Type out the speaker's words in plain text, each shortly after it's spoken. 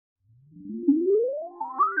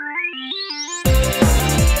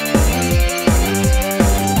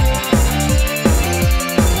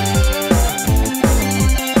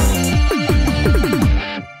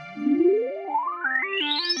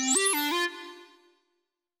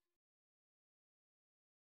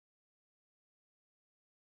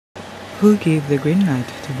who gave the green light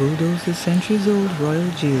to bulldoze the centuries-old Royal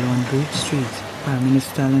Jail on Bridge Street. Prime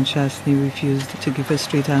Minister Allen Chastanet refused to give a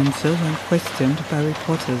straight answer when questioned by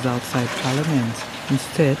reporters outside Parliament.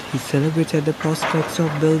 Instead, he celebrated the prospects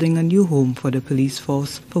of building a new home for the police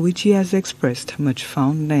force, for which he has expressed much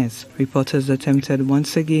fondness. Reporters attempted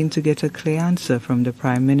once again to get a clear answer from the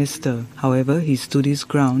Prime Minister. However, he stood his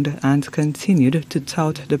ground and continued to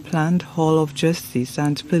tout the planned Hall of Justice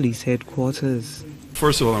and police headquarters.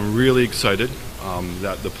 First of all, I'm really excited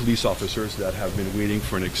that the police officers that have been waiting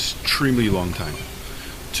for an extremely long time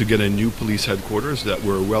to get a new police headquarters, that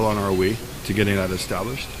we're well on our way to getting that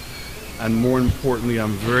established. And more importantly,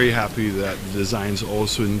 I'm very happy that the designs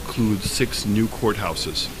also include 6 new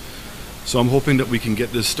courthouses. So I'm hoping that we can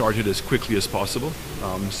get this started as quickly as possible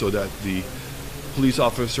so that the police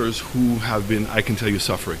officers who have been, I can tell you,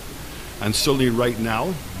 suffering. And certainly right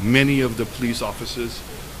now, many of the police officers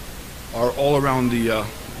are all around the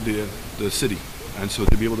city. And so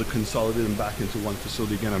to be able to consolidate them back into one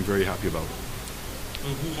facility again, I'm very happy about it.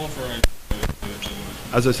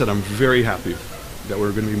 As I said, I'm very happy that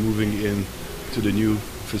we're going to be moving in to the new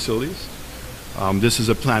facilities. This is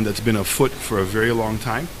a plan that's been afoot for a very long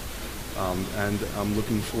time, and I'm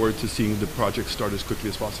looking forward to seeing the project start as quickly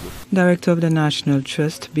as possible. Director of the National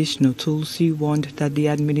Trust, Bishnu Tulsi, warned that the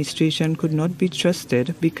administration could not be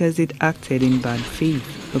trusted because it acted in bad faith.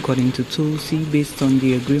 According to Tulsi, based on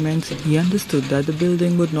the agreement, he understood that the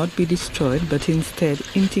building would not be destroyed but instead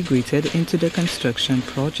integrated into the construction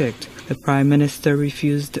project. The Prime Minister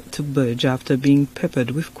refused to budge after being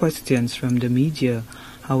peppered with questions from the media.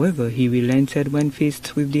 However, he relented when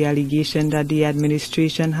faced with the allegation that the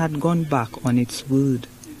administration had gone back on its word.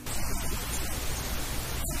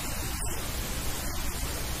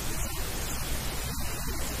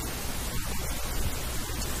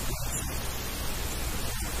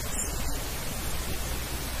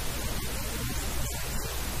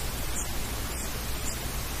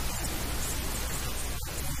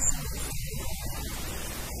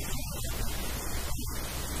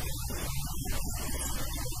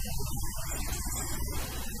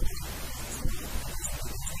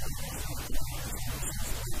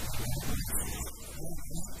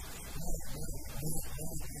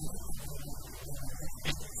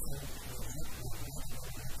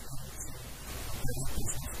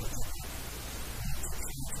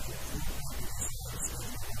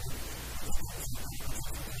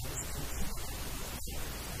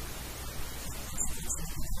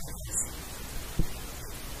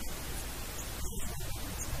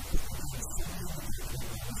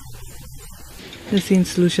 The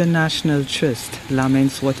St. Lucia National Trust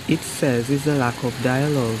laments what it says is a lack of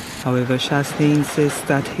dialogue. However, Chastanet insists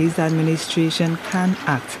that his administration can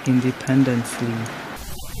act independently.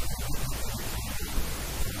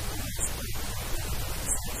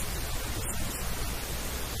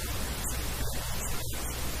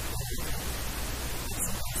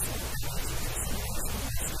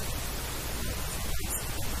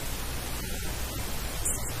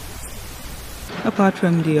 Apart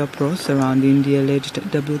from the uproar surrounding the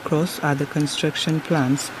alleged double cross at the construction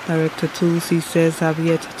plans, Director Tulsi says have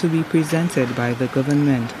yet to be presented by the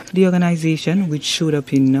government. The organization, which showed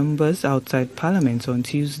up in numbers outside Parliament on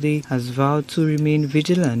Tuesday, has vowed to remain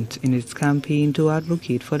vigilant in its campaign to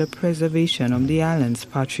advocate for the preservation of the island's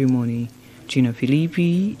patrimony. Gina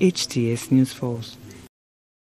Filippi, HTS News Force.